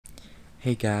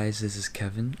Hey guys, this is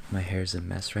Kevin. My hair's a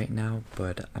mess right now,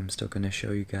 but I'm still gonna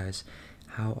show you guys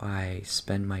how I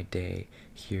spend my day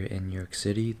here in New York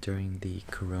City during the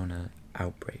corona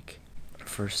outbreak.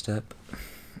 First step, I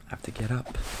have to get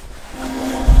up.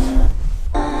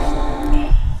 What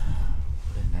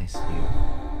a nice view.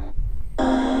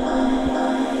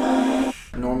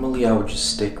 Normally I would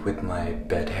just stick with my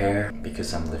bed hair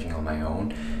because I'm living on my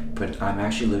own, but I'm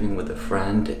actually living with a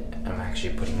friend. I'm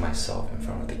actually putting myself in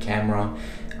front of the camera.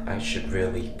 I should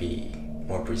really be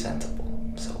more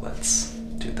presentable, so let's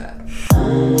do that.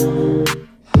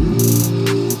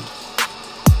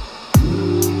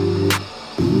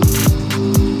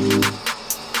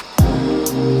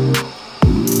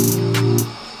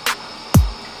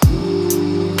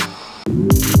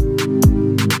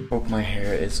 Hope my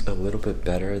hair is a little bit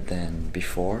better than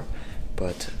before,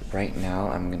 but right now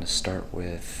I'm gonna start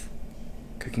with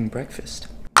cooking breakfast.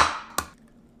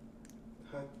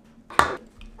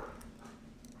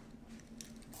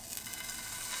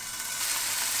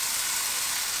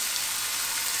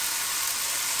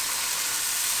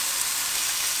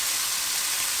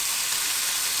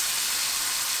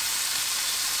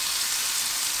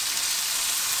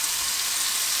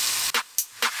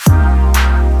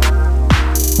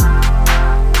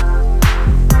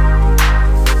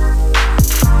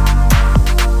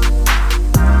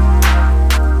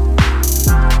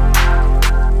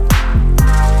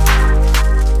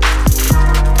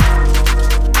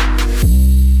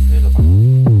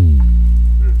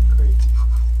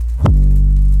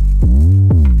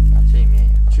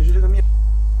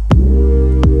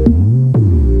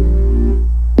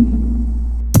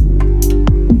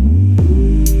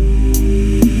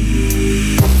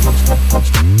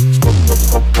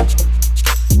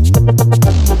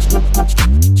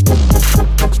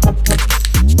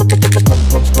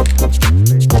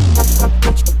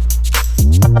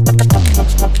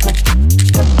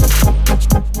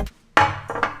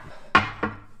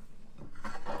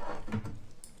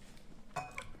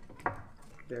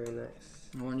 Very nice.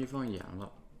 我忘记放盐了，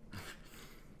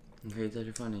你可以再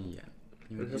去放点盐，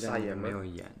因为鸡蛋里面没有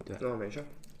盐。对。哦，没事。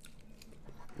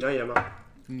你要盐吗？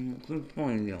会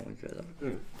放一点，我觉得。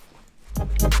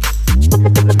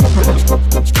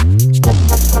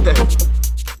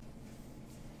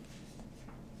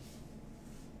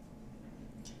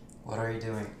What are you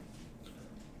doing?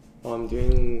 Well, I'm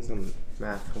doing some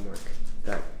math homework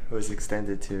that was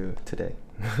extended to today.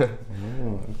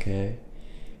 Oh, okay.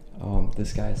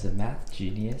 This guy is a math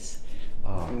genius.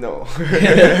 No.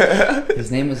 His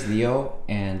name is Leo,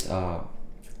 and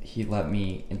he let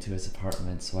me into his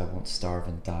apartment so I won't starve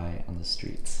and die on the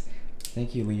streets.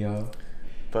 Thank you, Leo.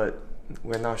 But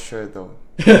we're not sure though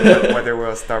whether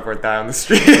we'll starve or die on the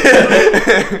street.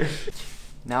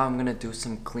 Now I'm gonna do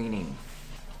some cleaning.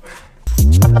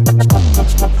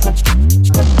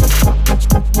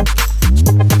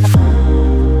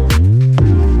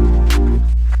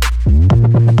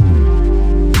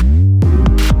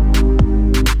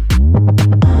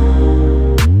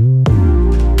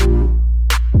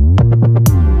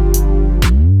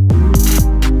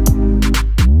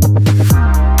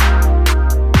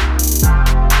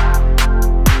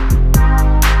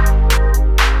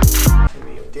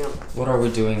 What are we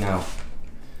doing now?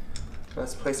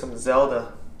 Let's play some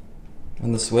Zelda.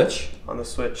 On the Switch? On the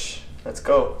Switch. Let's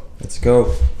go. Let's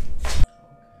go.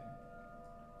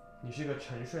 你是个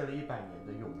沉睡了100年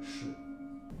的勇士。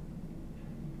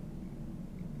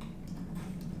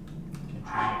先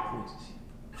穿上裤子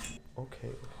先。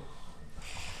Okay.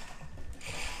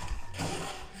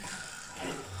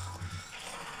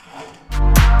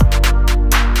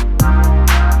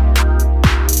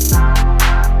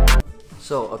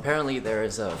 So apparently there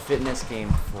is a fitness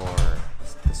game for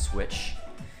the Switch,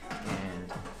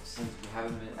 and since we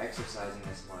haven't been exercising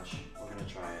as much, we're gonna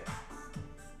try it.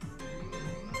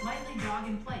 Lightly jog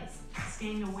in place,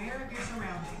 staying aware of your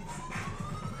surroundings.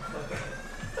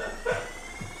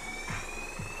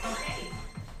 Okay,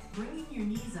 bringing your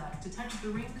knees up to touch the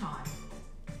ring con.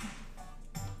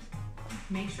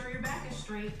 Make sure your back is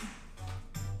straight.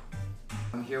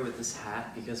 I'm here with this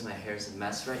hat because my hair's a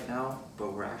mess right now,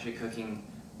 but we're actually cooking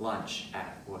lunch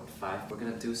at, 5? We're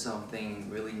gonna do something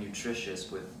really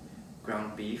nutritious with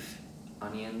ground beef,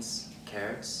 onions,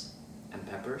 carrots, and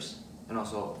peppers, and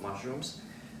also mushrooms.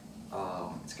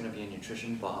 It's gonna be a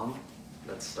nutrition bomb.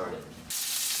 Let's start it.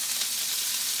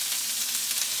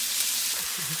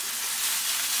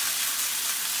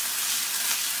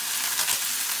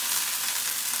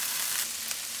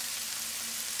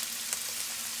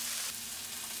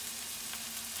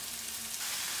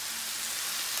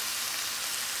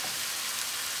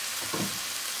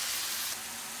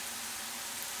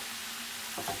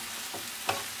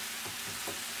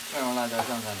 蒜蓉辣椒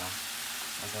酱在哪？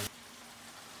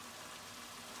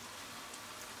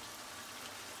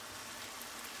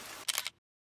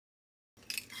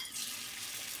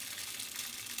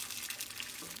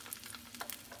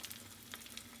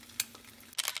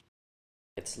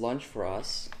 It's lunch for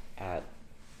us at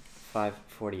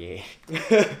 5:48.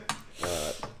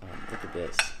 Look at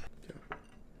this.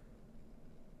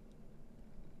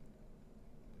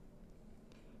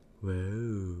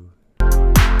 Whoa.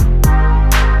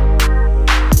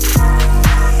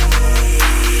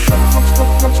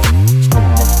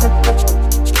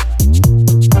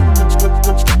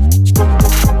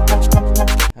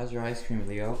 How's your ice cream,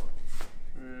 Leo?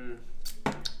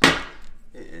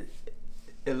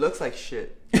 It looks like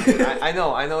shit. I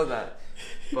know that,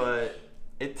 but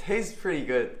it tastes pretty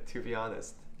good, to be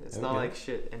honest. It's not like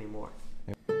shit anymore.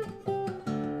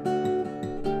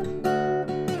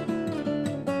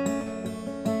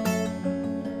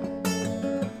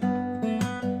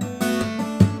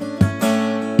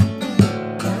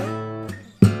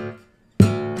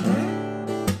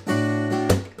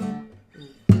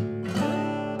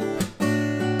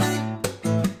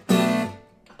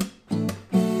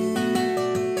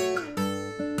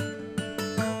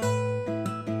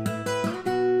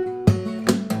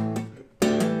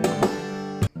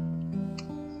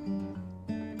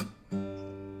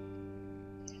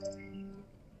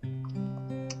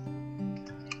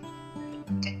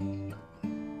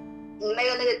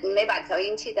你没把调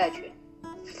音器带去。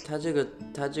它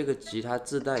这个吉他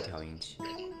自带调音器。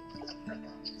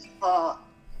哦，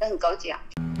那很高级啊。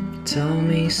Tell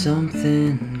me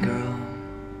something, girl.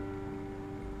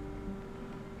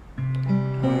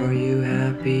 Are you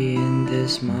happy in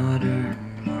this modern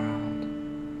world?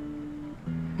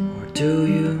 Or do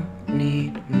you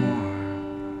need more?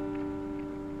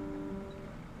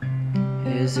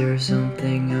 Is there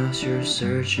something else you're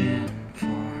searching for?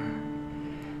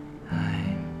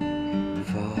 I'm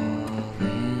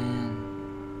falling.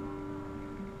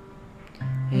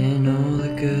 In all the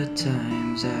good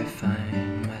times I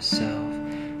find myself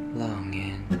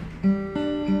longing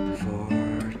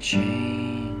for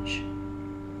change.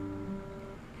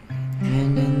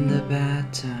 And in the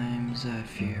bad times I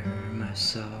fear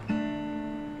myself.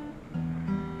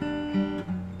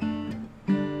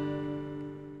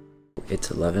 It's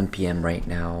 11 p.m. right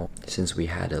now. Since we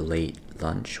had a late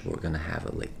lunch, we're gonna have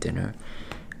a late dinner.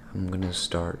 I'm gonna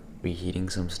start reheating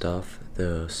some stuff,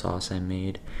 the sauce I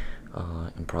made,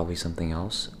 and probably something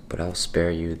else, but I'll spare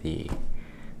you the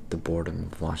boredom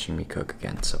of watching me cook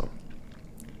again, so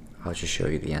I'll just show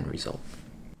you the end result.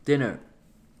 Dinner.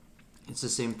 It's the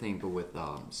same thing but with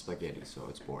spaghetti, so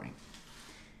it's boring.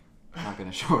 I'm not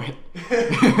gonna show it.